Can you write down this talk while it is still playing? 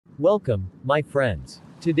Welcome, my friends.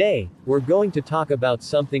 Today, we're going to talk about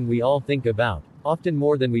something we all think about, often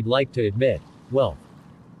more than we'd like to admit: wealth.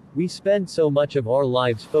 We spend so much of our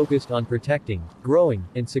lives focused on protecting, growing,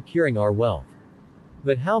 and securing our wealth.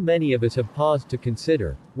 But how many of us have paused to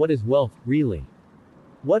consider, what is wealth, really?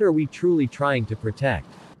 What are we truly trying to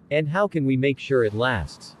protect? And how can we make sure it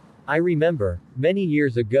lasts? I remember, many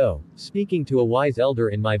years ago, speaking to a wise elder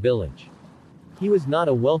in my village. He was not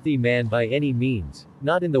a wealthy man by any means,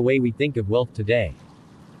 not in the way we think of wealth today.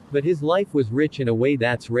 But his life was rich in a way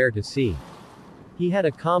that's rare to see. He had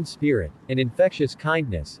a calm spirit, an infectious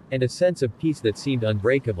kindness, and a sense of peace that seemed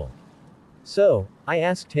unbreakable. So, I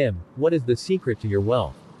asked him, what is the secret to your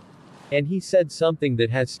wealth? And he said something that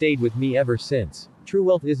has stayed with me ever since: true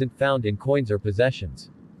wealth isn't found in coins or possessions.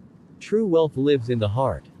 True wealth lives in the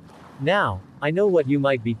heart. Now, I know what you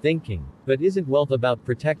might be thinking, but isn't wealth about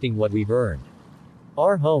protecting what we've earned?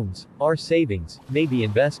 Our homes, our savings, maybe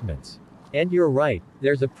investments. And you're right,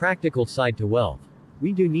 there's a practical side to wealth.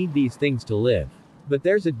 We do need these things to live. But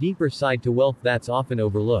there's a deeper side to wealth that's often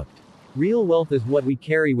overlooked. Real wealth is what we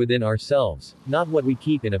carry within ourselves, not what we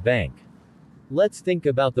keep in a bank. Let's think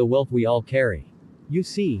about the wealth we all carry. You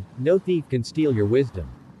see, no thief can steal your wisdom.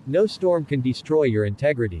 No storm can destroy your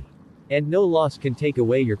integrity. And no loss can take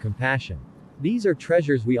away your compassion. These are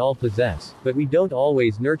treasures we all possess, but we don't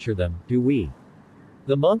always nurture them, do we?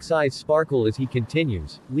 The monk's eyes sparkle as he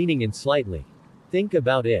continues, leaning in slightly. Think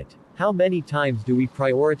about it. How many times do we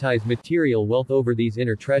prioritize material wealth over these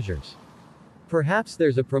inner treasures? Perhaps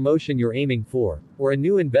there's a promotion you're aiming for, or a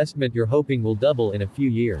new investment you're hoping will double in a few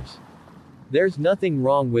years. There's nothing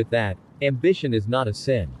wrong with that. Ambition is not a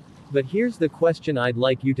sin. But here's the question I'd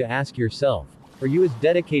like you to ask yourself: are you as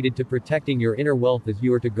dedicated to protecting your inner wealth as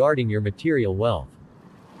you are to guarding your material wealth?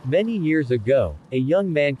 Many years ago, a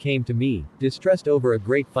young man came to me, distressed over a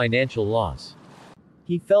great financial loss.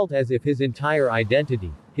 He felt as if his entire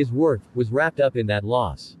identity, his worth, was wrapped up in that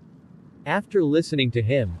loss. After listening to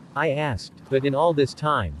him, I asked, but in all this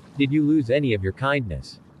time, did you lose any of your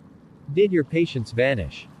kindness? Did your patience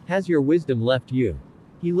vanish? Has your wisdom left you?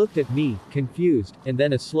 He looked at me, confused, and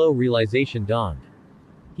then a slow realization dawned.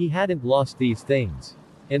 He hadn't lost these things.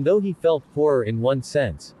 And though he felt poorer in one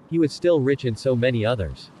sense, he was still rich in so many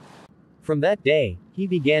others. From that day, he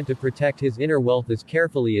began to protect his inner wealth as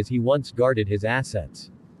carefully as he once guarded his assets.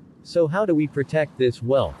 So how do we protect this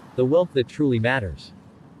wealth, the wealth that truly matters?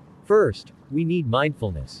 First, we need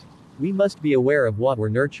mindfulness. We must be aware of what we're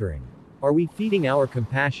nurturing. Are we feeding our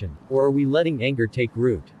compassion, or are we letting anger take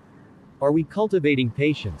root? Are we cultivating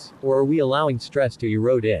patience, or are we allowing stress to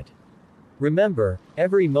erode it? Remember,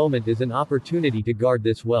 every moment is an opportunity to guard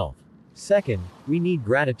this wealth. Second, we need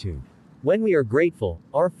gratitude. When we are grateful,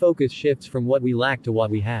 our focus shifts from what we lack to what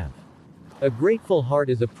we have. A grateful heart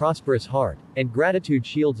is a prosperous heart, and gratitude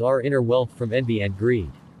shields our inner wealth from envy and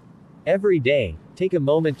greed. Every day, take a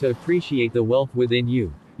moment to appreciate the wealth within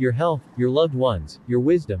you: your health, your loved ones, your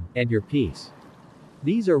wisdom, and your peace.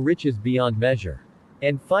 These are riches beyond measure.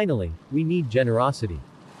 And finally, we need generosity.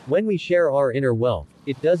 When we share our inner wealth,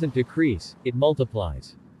 it doesn't decrease, it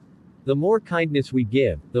multiplies. The more kindness we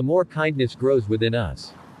give, the more kindness grows within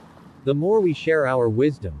us. The more we share our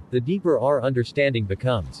wisdom, the deeper our understanding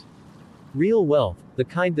becomes. Real wealth, the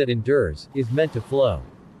kind that endures, is meant to flow.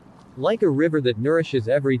 Like a river that nourishes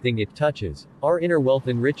everything it touches, our inner wealth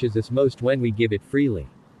enriches us most when we give it freely.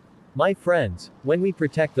 My friends, when we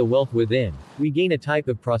protect the wealth within, we gain a type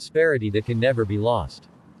of prosperity that can never be lost.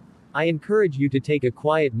 I encourage you to take a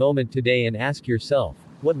quiet moment today and ask yourself,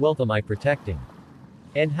 what wealth am I protecting?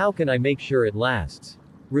 And how can I make sure it lasts?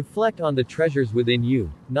 Reflect on the treasures within you,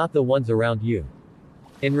 not the ones around you.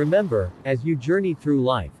 And remember, as you journey through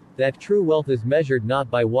life, that true wealth is measured not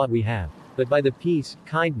by what we have, but by the peace,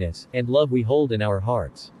 kindness, and love we hold in our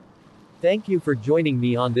hearts. Thank you for joining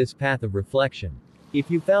me on this path of reflection. If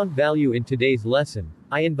you found value in today's lesson,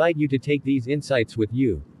 I invite you to take these insights with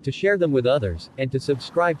you, to share them with others, and to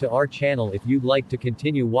subscribe to our channel if you'd like to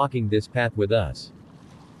continue walking this path with us.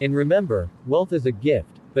 And remember, wealth is a gift,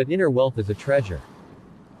 but inner wealth is a treasure.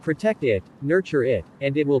 Protect it, nurture it,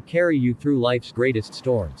 and it will carry you through life's greatest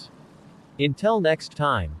storms. Until next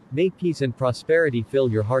time, may peace and prosperity fill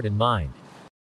your heart and mind.